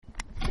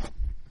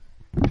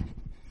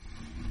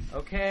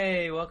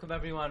Okay, welcome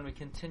everyone. We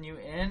continue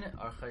in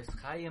our Chais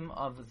Chaim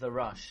of the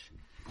Rosh.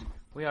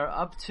 We are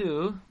up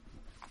to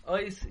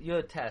Ois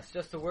Yud Tes.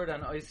 Just a word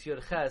on Ois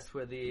Yud Ches,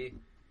 where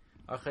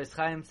our Chais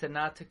Chaim said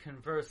not to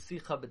converse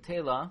Sicha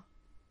B'Tela,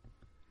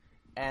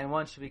 and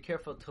one should be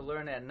careful to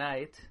learn at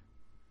night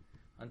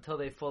until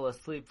they fall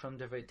asleep from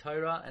Divrei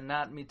Torah and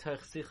not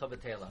mitoch Sicha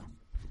B'Tela.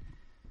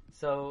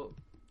 So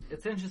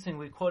it's interesting.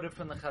 We quoted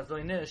from the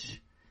Chazon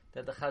Ish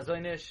that the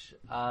Chazon Ish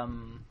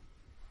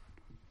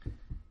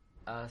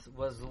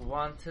was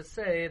one to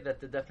say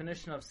that the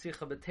definition of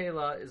Sicha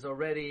B'Tela is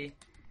already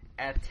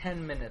at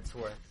 10 minutes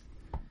worth.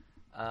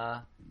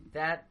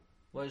 That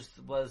was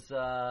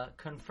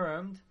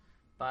confirmed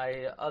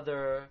by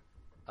other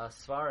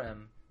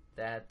Svarim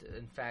that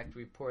in fact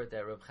report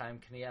that Reb Chaim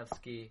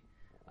Kanievsky,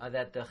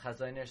 that the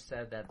Chazon Ish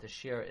said that the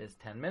shir is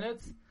 10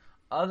 minutes.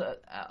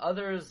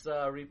 Others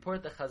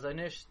report the Chazon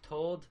Ish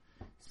told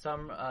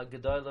some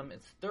Gedolim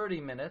it's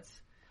 30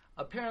 minutes.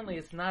 Apparently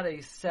it's not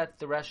a set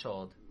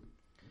threshold,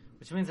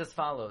 which means as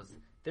follows.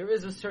 There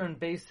is a certain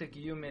basic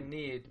human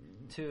need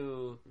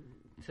to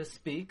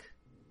speak,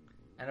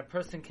 and a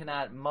person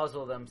cannot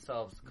muzzle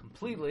themselves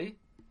completely,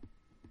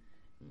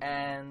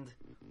 and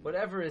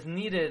whatever is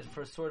needed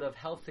for sort of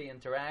healthy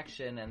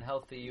interaction and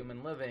healthy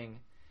human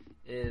living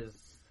is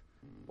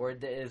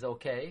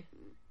okay,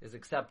 is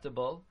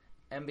acceptable,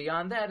 and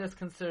beyond that is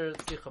considered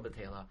Sicha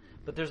B'Tela.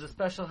 But there's a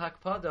special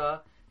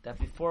hakpada that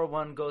before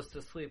one goes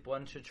to sleep,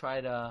 one should try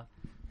to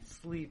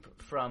sleep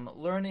from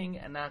learning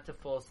and not to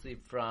fall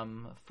asleep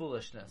from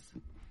foolishness.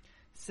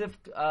 Sif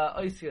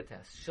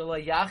oisyotes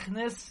shelo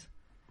yachnis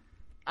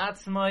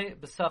atzmai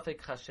b'safek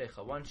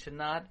chashecha. One should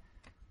not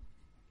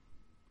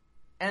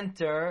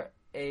enter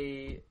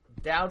a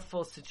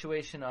doubtful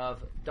situation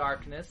of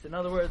darkness. In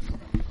other words,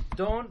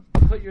 don't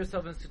put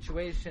yourself in a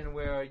situation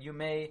where you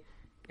may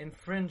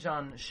infringe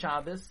on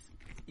Shabbos,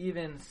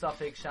 even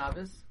Safek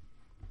Shabbos.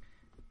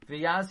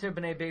 V'yazir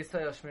b'nei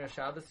Beisai al Shmir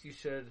Shabbos. You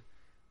should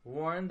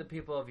warn the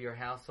people of your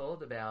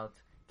household about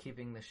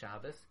keeping the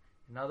Shabbos.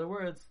 In other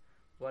words,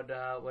 what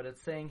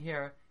it's saying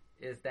here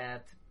is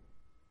that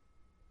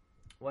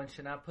one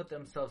should not put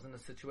themselves in a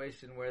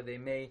situation where they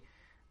may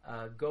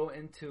go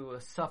into a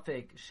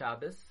Safek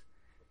Shabbos.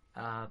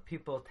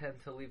 People tend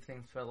to leave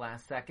things for the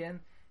last second,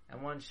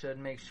 and one should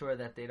make sure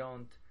that they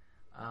don't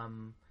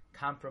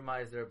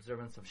compromise their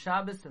observance of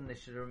Shabbos, and they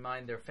should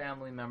remind their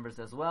family members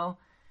as well.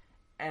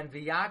 And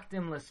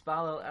v'yakdim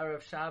l'spalel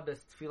erev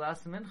Shabbos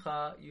tfilas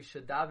mincha, you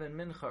should daven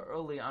mincha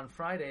early on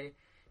Friday,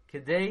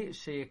 kedei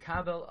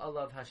sheyikabel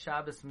alav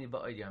haShabbos mi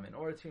ba'od yom, in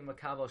order to be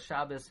makabel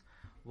Shabbos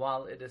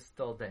while it is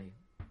still day.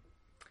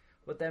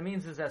 What that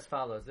means is as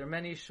follows. There are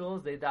many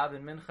shuls, they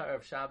daven mincha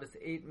erev Shabbos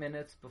 8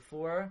 minutes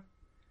before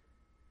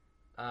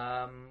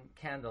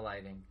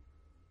candlelighting.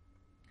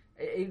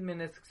 8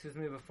 minutes,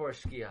 before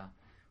Shkia.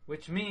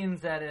 Which means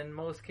that in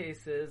most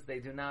cases, they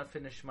do not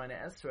finish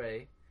Shemona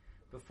Esrei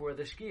before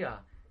the Shkia.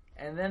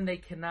 And then they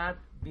cannot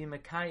be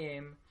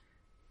Mekayim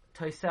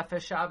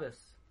Tosefes Shabbos,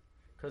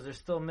 because they're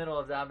still middle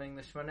of davening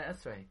the Shemona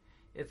Esrei.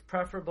 It's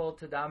preferable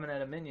to daven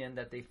at a minyan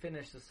that they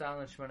finish the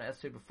silent Shemona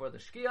Esrei before the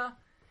Shkia,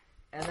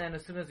 and then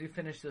as soon as you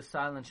finish the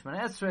silent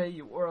Shemona Esrei,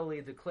 you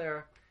orally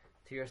declare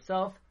to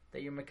yourself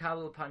that you're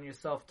Mekabel upon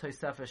yourself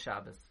Tosefes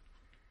Shabbos.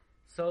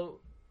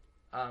 So,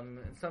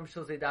 in some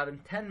shows they daven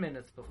 10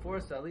 minutes before,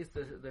 so at least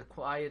the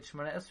quiet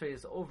Shemona Esrei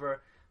is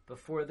over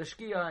before the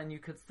Shkia, and you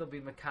could still be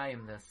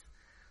Mekayim this.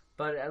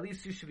 But at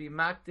least you should be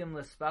Makdim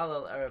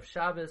L'Spalel Erev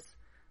Shabbos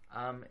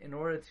in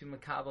order to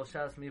Mekabel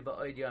Shabbos Mi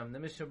Ba'od Yom. The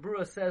Mishnah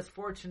Berurah says,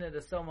 fortunate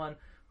is someone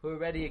who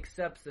already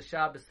accepts the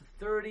Shabbos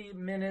 30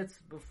 minutes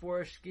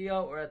before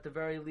Shkia, or at the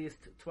very least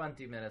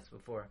 20 minutes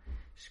before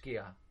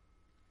Shkia.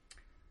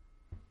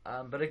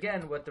 But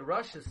again, what the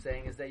Rosh is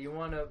saying is that you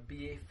want to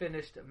be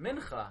finished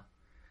Mincha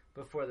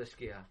before the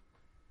Shkia.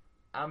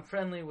 I'm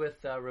friendly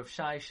with Rav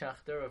Shai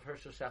Shachter, of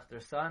Hershel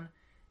Shachter's son,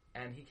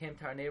 and he came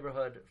to our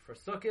neighborhood for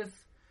Sukkot.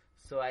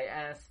 So I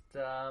asked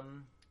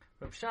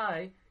Rav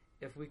Shai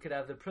if we could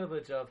have the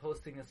privilege of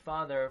hosting his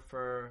father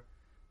for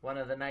one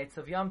of the nights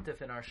of Yom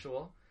Tif in our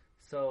shul.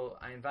 So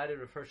I invited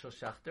Rav Hershel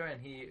Shachter,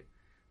 and he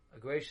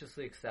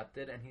graciously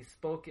accepted, and he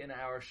spoke in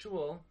our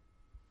shul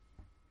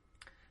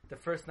the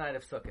first night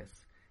of Sukkot.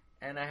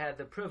 And I had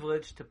the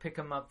privilege to pick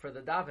him up for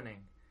the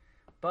davening.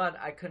 But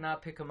I could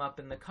not pick him up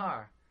in the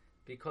car,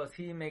 because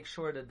he makes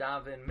sure to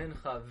daven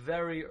mincha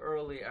very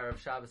early Erev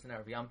Shabbos and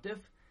Erev Yom Tif,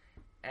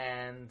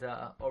 and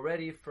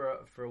already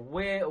for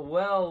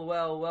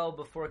well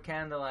before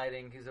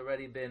candlelighting, he's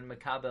already been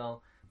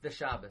Mekabel the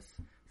Shabbos.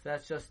 So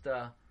that's just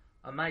a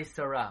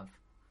Ma'aser Rav.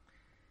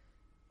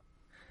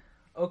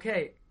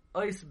 Okay,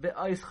 Ois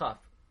Chaf.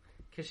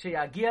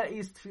 Kisheyagia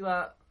is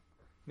tefillah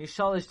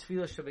mishalish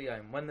tefillah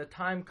shabayim. When the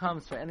time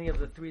comes for any of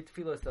the 3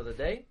 tefillos of the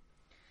day,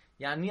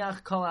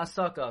 Yaniach kol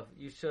asakav,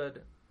 you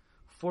should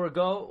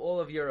forego all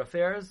of your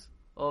affairs,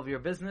 all of your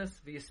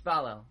business,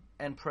 v'yispalel,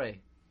 and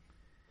pray.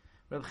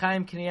 Reb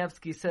Chaim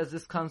Kanievsky says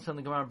this comes from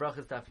the Gemara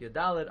Brachos Daf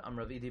Yodaled,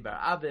 Rav Idi bar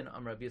Avin,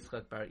 Rav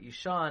Yitzchak bar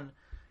Ishan.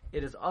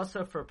 It is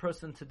also for a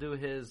person to do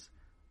his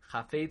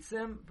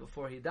chafetzim,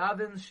 before he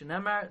davens,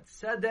 shenemar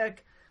tzedek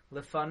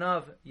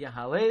lefanav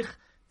yahalech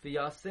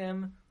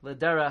v'yasim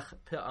lederach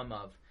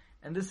pe'amav.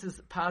 And this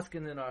is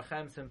paskin in our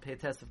Chaim Sim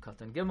Peites of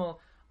Katan Gimel,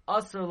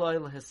 Asr loy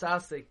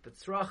lehisasik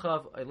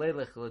b'tzrachav,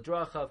 oylelech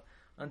ledrachav,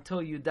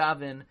 until you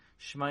daven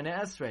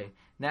Shemona Esrei.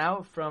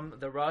 Now, from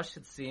the Rosh,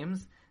 it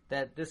seems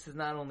that this is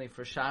not only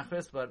for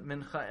Shachris, but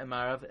Mincha and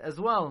Marav as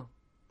well.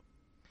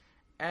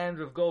 And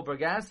Rav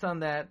Goldberg asks on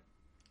that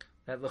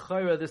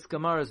L'chayra, this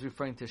Gemara is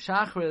referring to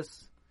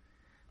Shachris,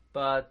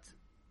 but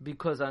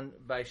because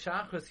by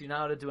Shachris, you're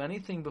not allowed to do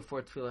anything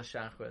before Tefillah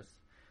Shachris.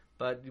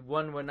 But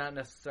one would not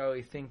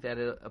necessarily think that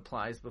it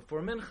applies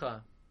before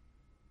Mincha.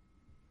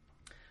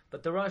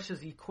 But the Rosh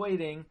is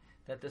equating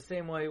that the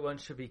same way one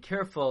should be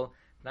careful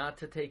not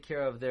to take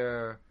care of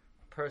their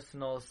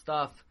personal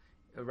stuff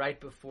right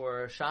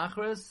before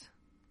Shachris.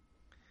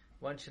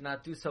 One should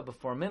not do so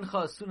before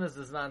Mincha. As soon as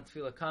the Zman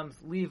Tefillah comes,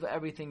 leave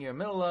everything you're in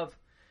the middle of.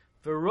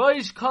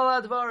 V'roish kol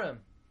advarim.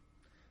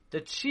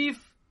 The chief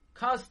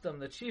custom,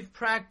 the chief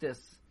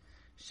practice,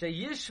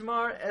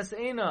 sheyishmar es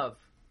einav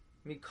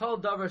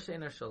mikol davar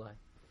she'eino shalai.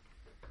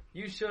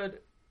 You should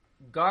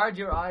guard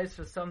your eyes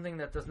for something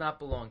that does not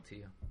belong to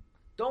you.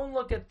 Don't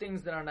look at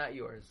things that are not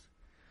yours.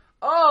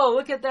 Oh,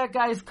 look at that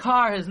guy's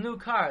car, his new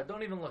car.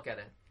 Don't even look at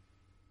it.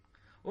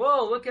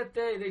 Whoa, look at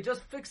they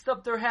just fixed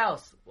up their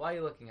house. Why are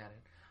you looking at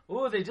it?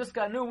 Oh, they just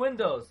got new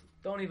windows.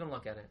 Don't even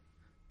look at it.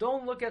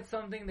 Don't look at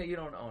something that you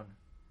don't own,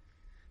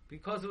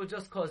 because it would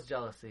just cause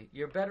jealousy.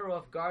 You're better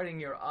off guarding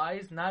your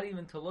eyes, not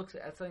even to look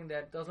at something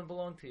that doesn't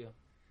belong to you.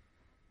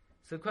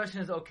 So the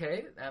question is,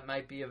 okay, that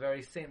might be a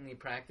very saintly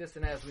practice,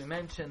 and as we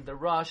mentioned, the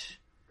Rosh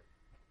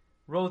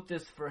wrote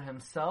this for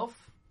himself.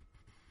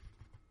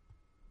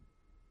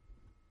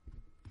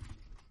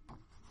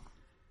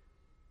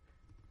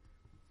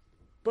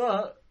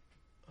 But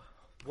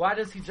why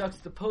does he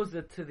juxtapose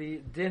it to the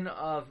din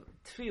of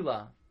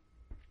tefillah?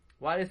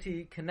 Why does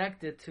he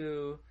connect it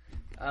to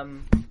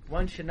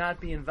one should not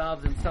be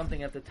involved in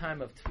something at the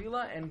time of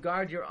tefillah, and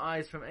guard your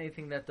eyes from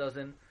anything that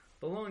doesn't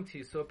belong to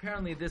you? So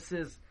apparently this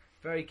is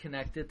very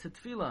connected to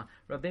tefillah.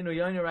 Rabbeinu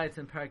Yonah writes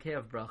in Parakeh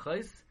of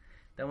Brachos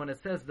that when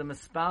it says the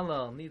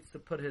mispalel needs to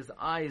put his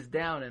eyes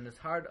down and his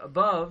heart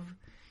above,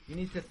 you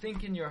need to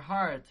think in your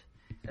heart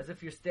as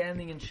if you're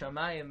standing in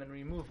Shamayim and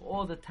remove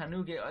all the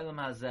Tanugei Olam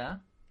Hazeh.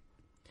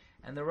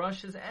 And the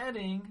Rosh is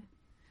adding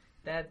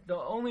that the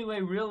only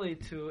way really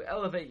to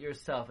elevate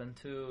yourself and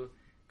to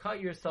cut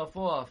yourself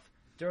off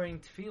during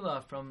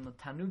tefillah from the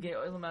Tanugei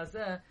Olam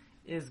Hazeh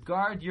is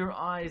guard your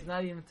eyes,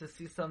 not even to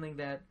see something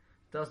that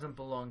doesn't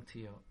belong to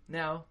you.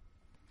 Now,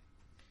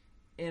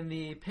 in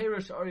the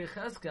Perush Ari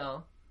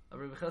Cheskel of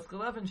Rabbi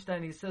Cheskel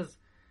Levenstein, he says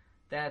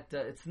that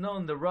it's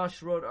known the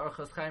Rosh wrote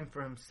Orchos Chaim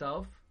for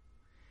himself.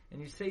 And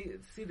you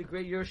see the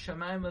great Yer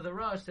Shamayim of the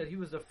Rosh, that he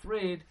was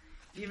afraid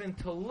even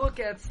to look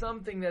at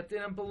something that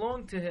didn't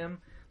belong to him,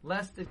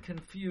 lest it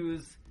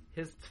confuse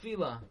his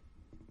tefillah.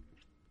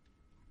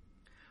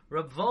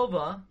 Rav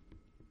Volva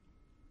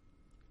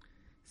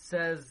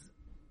says,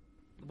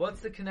 what's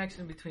the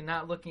connection between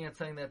not looking at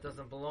something that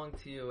doesn't belong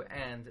to you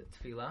and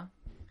tefillah?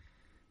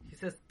 He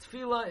says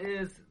tefillah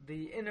is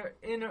the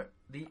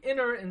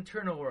inner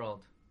internal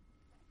world,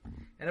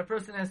 and a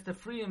person has to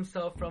free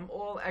himself from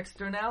all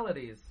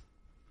externalities.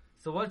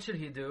 So what should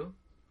he do?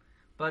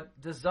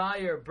 But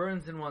desire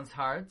burns in one's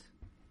heart,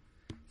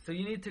 so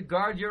you need to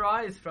guard your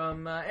eyes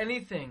from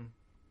anything,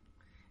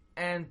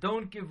 and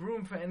don't give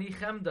room for any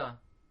chemda.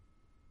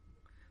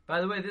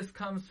 By the way, this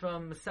comes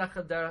from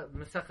Mesechas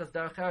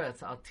Derech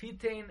Eretz. Al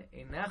titein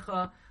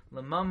einecha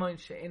lemamon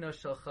she'eino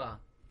shelcha.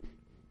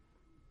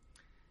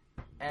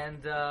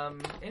 And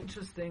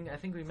interesting, I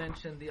think we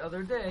mentioned the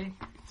other day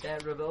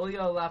that Rav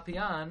Eliyahu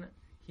Lapian,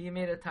 he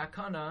made a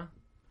takana,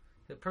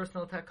 the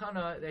personal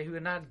takana, that he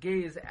would not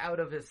gaze out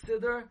of his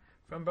siddur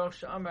from Baruch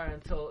She'amar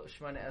until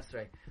Shemona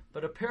Esrei.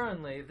 But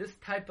apparently, this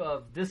type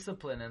of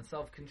discipline and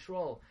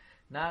self-control,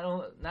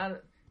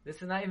 this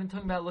is not even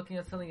talking about looking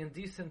at something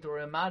indecent or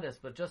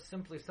immodest, but just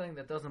simply something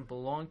that doesn't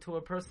belong to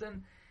a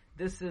person.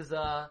 This is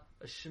a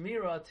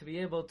shemira to be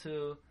able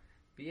to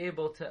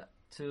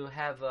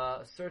have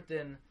a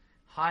certain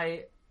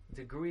high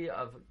degree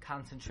of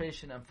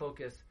concentration and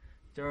focus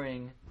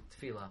during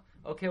tefillah.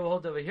 Okay, we'll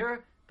hold over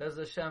here. Bez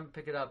Hashem,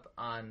 pick it up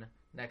on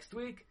next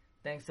week.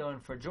 Thanks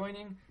everyone for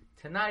joining.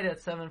 Tonight at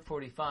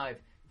 7:45,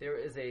 there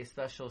is a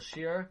special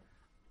shir,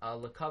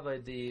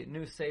 L'Kavod, the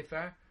new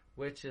Sefer,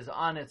 which is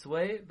on its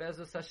way,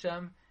 Be'ezus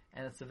Hashem,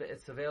 and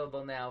it's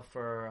available now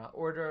for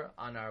order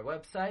on our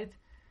website.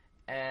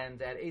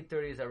 And at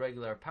 8:30 is our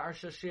regular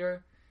Parsha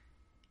shir.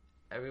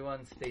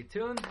 Everyone stay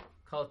tuned.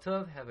 Kol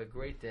Tov, have a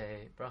great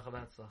day. Bracha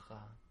v'atzlacha.